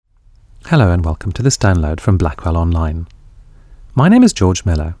Hello and welcome to this download from Blackwell Online. My name is George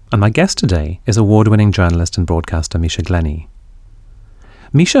Miller, and my guest today is award-winning journalist and broadcaster Misha Glenny.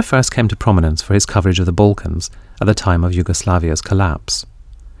 Misha first came to prominence for his coverage of the Balkans at the time of Yugoslavia's collapse.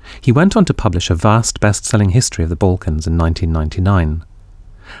 He went on to publish a vast best-selling history of the Balkans in 1999,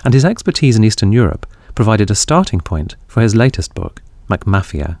 and his expertise in Eastern Europe provided a starting point for his latest book,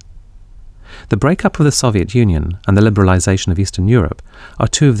 McMafia. The breakup of the Soviet Union and the liberalization of Eastern Europe are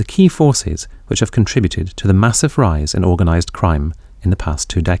two of the key forces which have contributed to the massive rise in organized crime in the past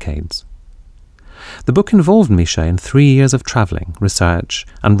 2 decades. The book involved Misha in 3 years of traveling, research,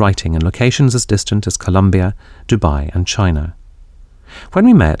 and writing in locations as distant as Colombia, Dubai, and China. When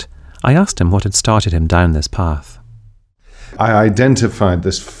we met, I asked him what had started him down this path. I identified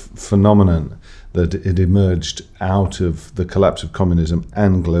this phenomenon that it emerged out of the collapse of communism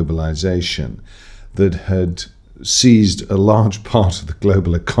and globalization that had seized a large part of the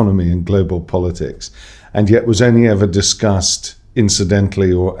global economy and global politics, and yet was only ever discussed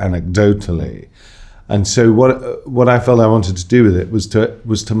incidentally or anecdotally. And so what I felt I wanted to do with it was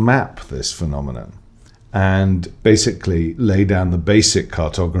to map this phenomenon and basically lay down the basic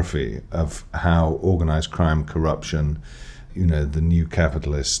cartography of how organized crime, corruption, the new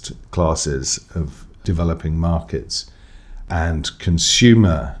capitalist classes of developing markets and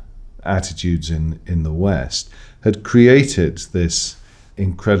consumer attitudes in the West had created this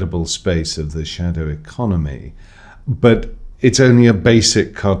incredible space of the shadow economy. But it's only a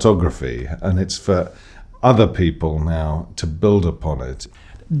basic cartography, and it's for other people now to build upon it.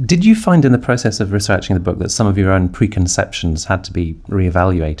 Did you find in the process of researching the book that some of your own preconceptions had to be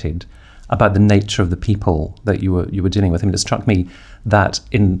reevaluated about the nature of the people that you were dealing with? I mean, it struck me that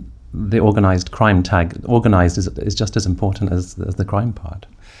in the organised crime tag, organised is just as important as the crime part.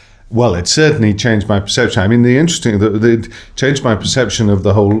 Well, it certainly changed my perception. I mean, it changed my perception of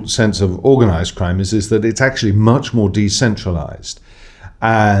the whole sense of organised crime is that it's actually much more decentralised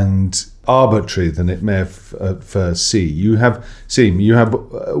and arbitrary than it may at first seem. You have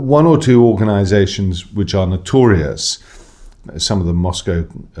one or two organisations which are notorious. Some of the Moscow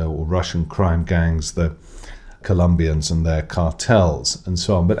or Russian crime gangs, the Colombians and their cartels and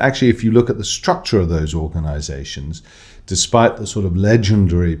so on. But actually, if you look at the structure of those organizations, despite the sort of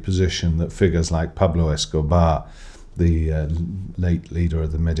legendary position that figures like Pablo Escobar, the late leader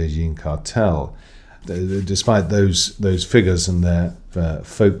of the Medellin cartel, despite those figures and their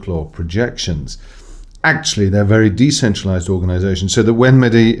folklore projections, actually they're very decentralized organizations. So that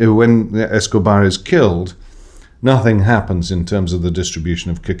when Escobar is killed, nothing happens in terms of the distribution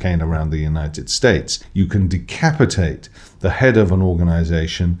of cocaine around the United States. You can decapitate the head of an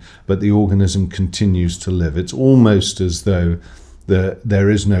organization, but the organism continues to live. It's almost as though there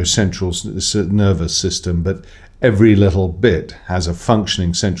is no central nervous system, but every little bit has a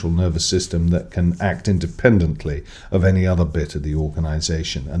functioning central nervous system that can act independently of any other bit of the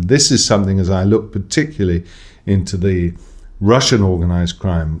organization. And this is something, as I look particularly into the Russian organized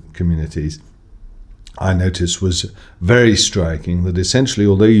crime communities, I noticed was very striking, that essentially,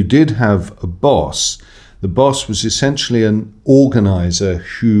 although you did have a boss, the boss was essentially an organizer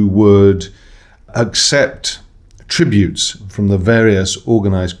who would accept tributes from the various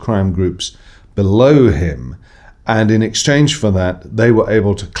organized crime groups below him, and in exchange for that, they were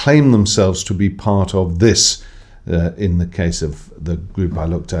able to claim themselves to be part of this, in the case of the group I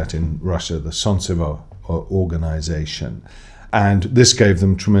looked at in Russia, the Solntsevo organization. And this gave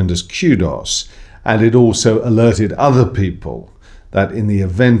them tremendous kudos. And it also alerted other people that in the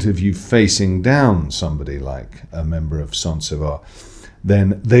event of you facing down somebody like a member of Solntsevo,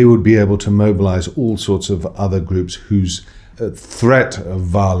 then they would be able to mobilize all sorts of other groups whose threat of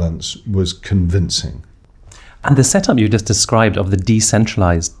violence was convincing. And the setup you just described of the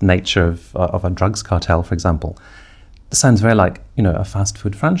decentralized nature of a drugs cartel, for example, sounds very like, a fast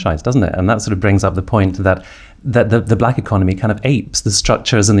food franchise, doesn't it? And that sort of brings up the point that the black economy kind of apes the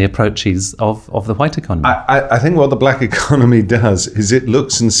structures and the approaches of the white economy. I think what the black economy does is it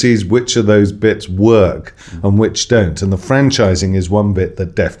looks and sees which of those bits work and which don't. And the franchising is one bit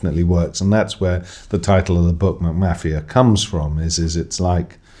that definitely works. And that's where the title of the book, McMafia, comes from, is it's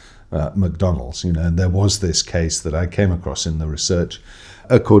like McDonald's. And there was this case that I came across in the research,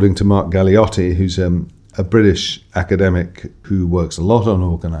 according to Mark Galeotti, who's a British academic who works a lot on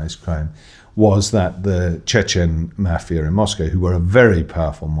organized crime, was that the Chechen mafia in Moscow, who were a very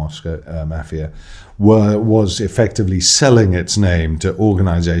powerful Moscow mafia, was effectively selling its name to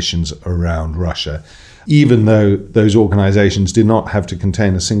organizations around Russia, even though those organizations did not have to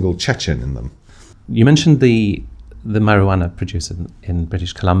contain a single Chechen in them. You mentioned the marijuana producer in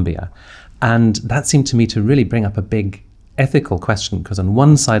British Columbia, and that seemed to me to really bring up a big ethical question, because on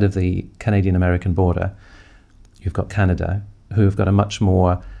one side of the Canadian-American border, you've got Canada, who have got a much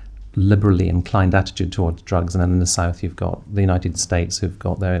more liberally inclined attitude towards drugs, and then in the south you've got the United States, who've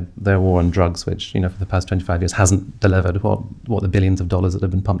got their war on drugs, which, for the past 25 years hasn't delivered what the billions of dollars that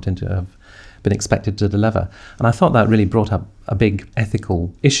have been pumped into it have been expected to deliver. And I thought that really brought up a big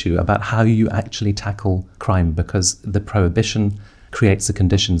ethical issue about how you actually tackle crime, because the prohibition creates the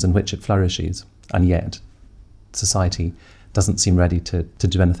conditions in which it flourishes, and yet society doesn't seem ready to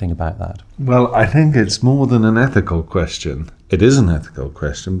do anything about that. Well, I think it's more than an ethical question. It is an ethical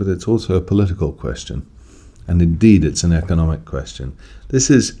question, but it's also a political question. And indeed, it's an economic question. This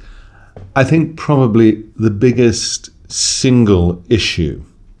is, I think, probably the biggest single issue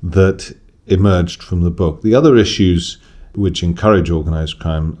that emerged from the book. The other issues which encourage organized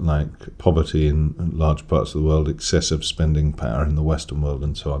crime, like poverty in large parts of the world, excessive spending power in the Western world,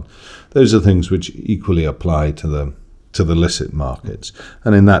 and so on, those are things which equally apply to the illicit markets.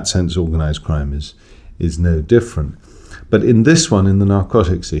 And in that sense, organized crime is no different. But in this one, in the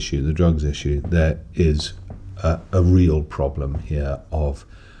narcotics issue, the drugs issue, there is a real problem here of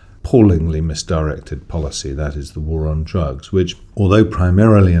appallingly misdirected policy. That is the war on drugs, which, although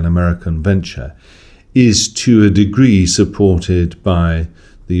primarily an American venture, is to a degree supported by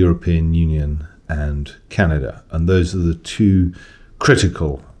the European Union and Canada. And those are the two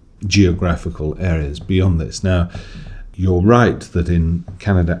critical geographical areas beyond this. Now, you're right that in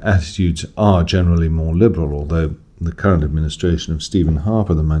Canada attitudes are generally more liberal, although the current administration of Stephen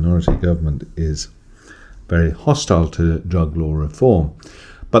Harper, the minority government, is very hostile to drug law reform.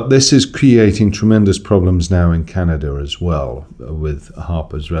 But this is creating tremendous problems now in Canada as well, with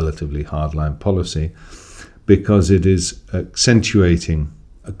Harper's relatively hardline policy, because it is accentuating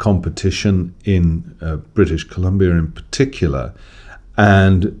a competition in British Columbia in particular,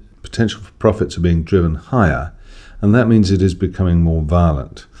 and potential for profits are being driven higher, and that means it is becoming more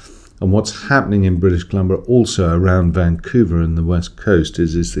violent. And what's happening in British Columbia, also around Vancouver and the West Coast,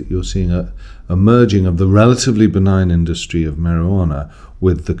 is that you're seeing a merging of the relatively benign industry of marijuana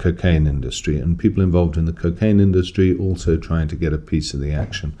with the cocaine industry, and people involved in the cocaine industry also trying to get a piece of the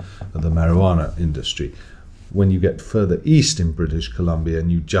action of the marijuana industry. When you get further east in British Columbia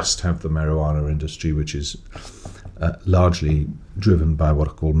and you just have the marijuana industry, which is largely driven by what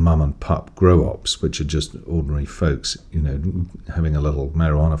are called mum and pup grow ops, which are just ordinary folks, having a little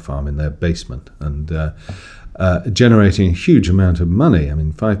marijuana farm in their basement and generating a huge amount of money. I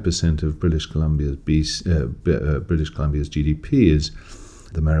mean, 5% of British Columbia's GDP is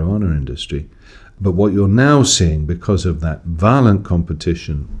the marijuana industry. But what you're now seeing, because of that violent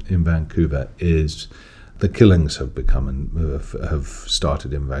competition in Vancouver, is the killings have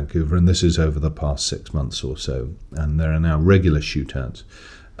started in Vancouver, and this is over the past 6 months or so. And there are now regular shootouts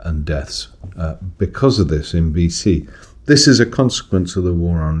and deaths because of this in BC. This is a consequence of the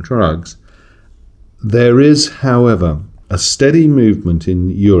war on drugs. There is, however, a steady movement in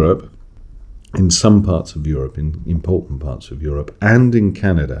Europe, in some parts of Europe, in important parts of Europe, and in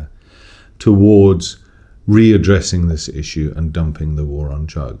Canada, towards readdressing this issue and dumping the war on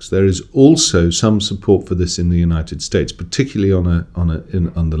drugs. There is also some support for this in the United States, particularly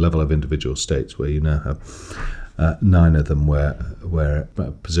on the level of individual states, where you now have 9 of them where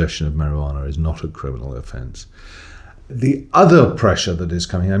possession of marijuana is not a criminal offence. The other pressure that is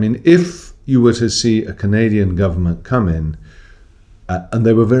coming, I mean, if you were to see a Canadian government come in, and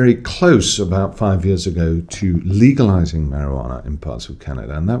they were very close about 5 years ago to legalizing marijuana in parts of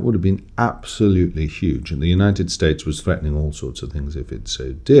Canada, and that would have been absolutely huge. And the United States was threatening all sorts of things if it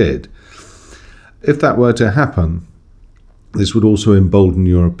so did. If that were to happen, this would also embolden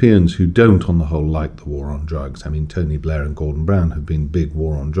Europeans who don't, on the whole, like the war on drugs. I mean, Tony Blair and Gordon Brown have been big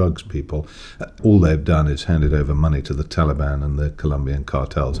war on drugs people. All they've done is handed over money to the Taliban and the Colombian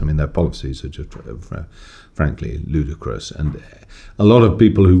cartels. I mean, their policies are just frankly ludicrous. And a lot of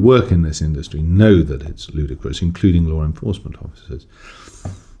people who work in this industry know that it's ludicrous, including law enforcement officers.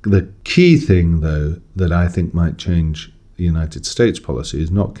 The key thing, though, that I think might change the United States policy is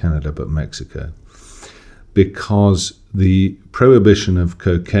not Canada but Mexico, because the prohibition of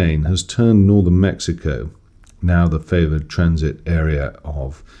cocaine has turned northern Mexico, now the favored transit area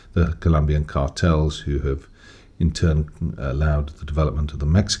of the Colombian cartels, who have in turn allowed the development of the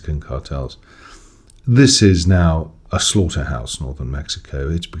Mexican cartels. This is now a slaughterhouse, northern Mexico.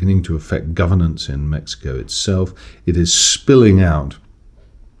 It's beginning to affect governance in Mexico itself. It is spilling out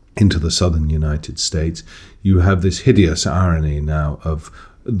into the southern United States. You have this hideous irony now of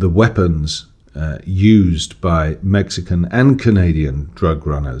the weapons used by Mexican and Canadian drug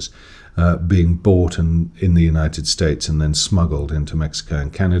runners being bought in the United States and then smuggled into Mexico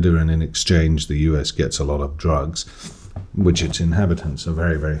and Canada, and in exchange the US gets a lot of drugs. which its inhabitants are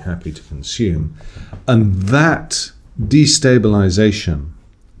very, very happy to consume. And that destabilization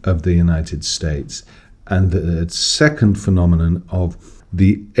of the United States and the second phenomenon of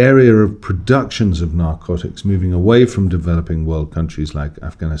the area of productions of narcotics moving away from developing world countries like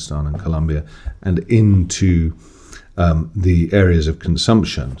Afghanistan and Colombia and into the areas of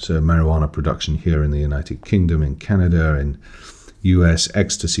consumption. So marijuana production here in the United Kingdom, in Canada, in US,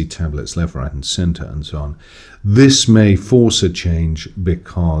 ecstasy tablets left, right and center and so on. This may force a change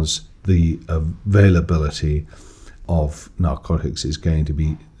because the availability of narcotics is going to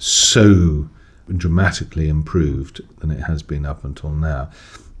be so dramatically improved than it has been up until now.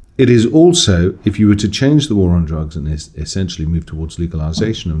 It is also, if you were to change the war on drugs and essentially move towards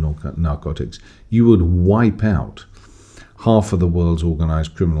legalization of narcotics, you would wipe out half of the world's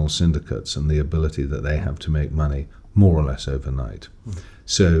organized criminal syndicates and the ability that they have to make money more or less overnight.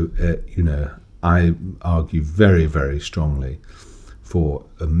 So, I argue very, very strongly for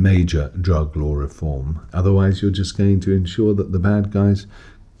a major drug law reform. Otherwise, you're just going to ensure that the bad guys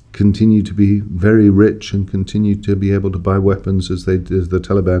continue to be very rich and continue to be able to buy weapons as the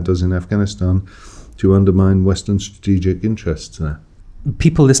Taliban does in Afghanistan to undermine Western strategic interests there.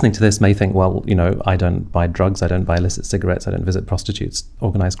 People listening to this may think, well, I don't buy drugs, I don't buy illicit cigarettes, I don't visit prostitutes.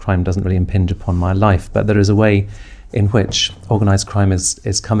 Organised crime doesn't really impinge upon my life. But there is a way in which organised crime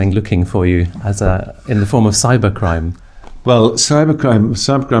is coming looking for you in the form of cybercrime. Well,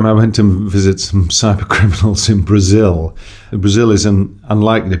 cybercrime, I went to visit some cyber criminals in Brazil. Brazil is an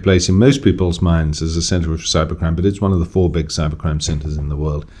unlikely place in most people's minds as a centre of cybercrime, but it's one of the 4 big cybercrime centres in the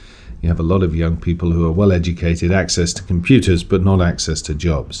world. You have a lot of young people who are well educated, access to computers, but not access to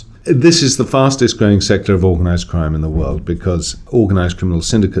jobs. This is the fastest growing sector of organised crime in the world because organised criminal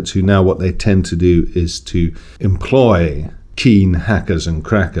syndicates, who now what they tend to do is to employ keen hackers and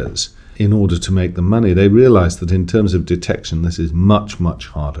crackers in order to make the money. They realize that in terms of detection, this is much, much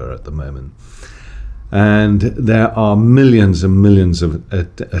harder at the moment. And there are millions and millions of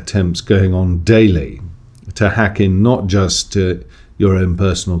attempts going on daily to hack in not just your own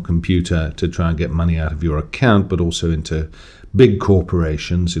personal computer to try and get money out of your account, but also into big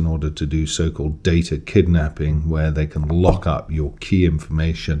corporations in order to do so-called data kidnapping, where they can lock up your key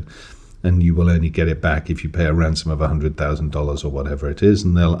information and you will only get it back if you pay a ransom of $100,000 or whatever it is,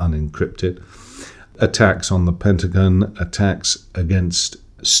 and they'll unencrypt it. Attacks on the Pentagon, attacks against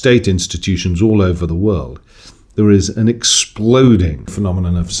state institutions all over the world. There is an exploding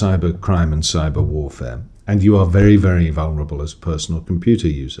phenomenon of cyber crime and cyber warfare, and you are very, very vulnerable as a personal computer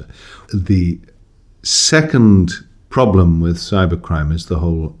user. The second problem with cybercrime is the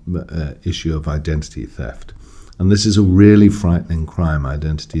whole issue of identity theft. And this is a really frightening crime,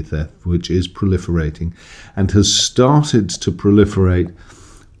 identity theft, which is proliferating and has started to proliferate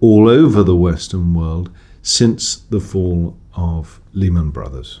all over the Western world since the fall of Lehman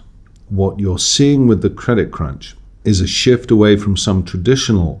Brothers. What you're seeing with the credit crunch is a shift away from some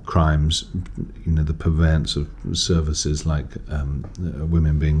traditional crimes, the purveyance of services like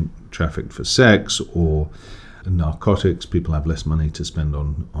women being trafficked for sex or narcotics. People have less money to spend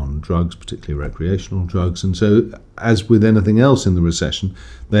on drugs, particularly recreational drugs. And so, as with anything else in the recession,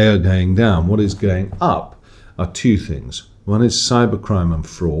 they are going down. What is going up are 2 things. One is cybercrime and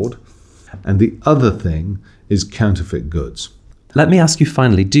fraud, and the other thing is counterfeit goods. Let me ask you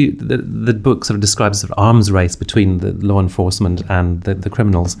finally, the book sort of describes a sort of arms race between the law enforcement and the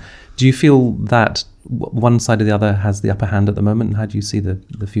criminals. Do you feel that one side or the other has the upper hand at the moment, and how do you see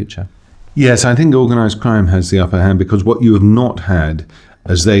the future? Yes, I think organised crime has the upper hand because what you have not had,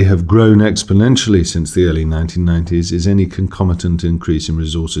 as they have grown exponentially since the early 1990s, is any concomitant increase in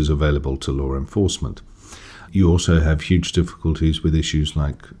resources available to law enforcement. You also have huge difficulties with issues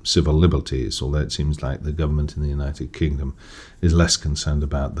like civil liberties, although it seems like the government in the United Kingdom is less concerned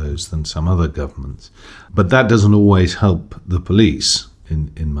about those than some other governments. But that doesn't always help the police,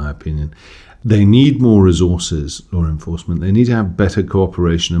 in my opinion. They need more resources, law enforcement. They need to have better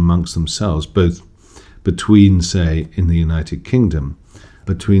cooperation amongst themselves, both between, say, in the United Kingdom,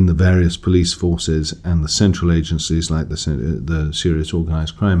 between the various police forces and the central agencies like the Serious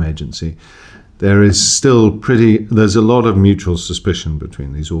Organised Crime Agency. There's a lot of mutual suspicion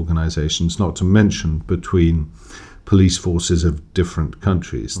between these organizations, not to mention between police forces of different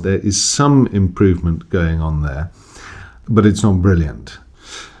countries. There is some improvement going on there, but it's not brilliant.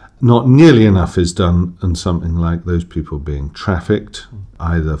 Not nearly enough is done on something like those people being trafficked,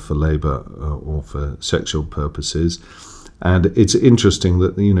 either for labor or for sexual purposes. And it's interesting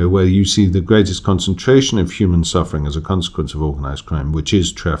that, where you see the greatest concentration of human suffering as a consequence of organized crime, which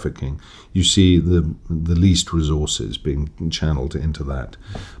is trafficking, you see the least resources being channeled into that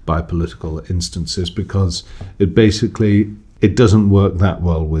by political instances, because it doesn't work that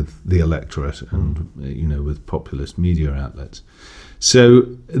well with the electorate and, with populist media outlets. So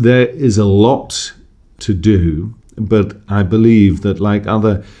there is a lot to do, but I believe that, like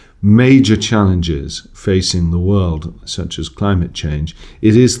other major challenges facing the world, such as climate change,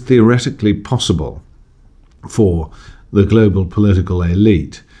 it is theoretically possible for the global political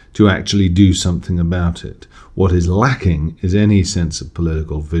elite to actually do something about it. What is lacking is any sense of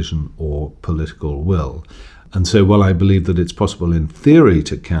political vision or political will. And so while I believe that it's possible in theory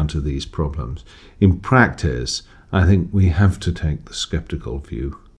to counter these problems, in practice, I think we have to take the skeptical view.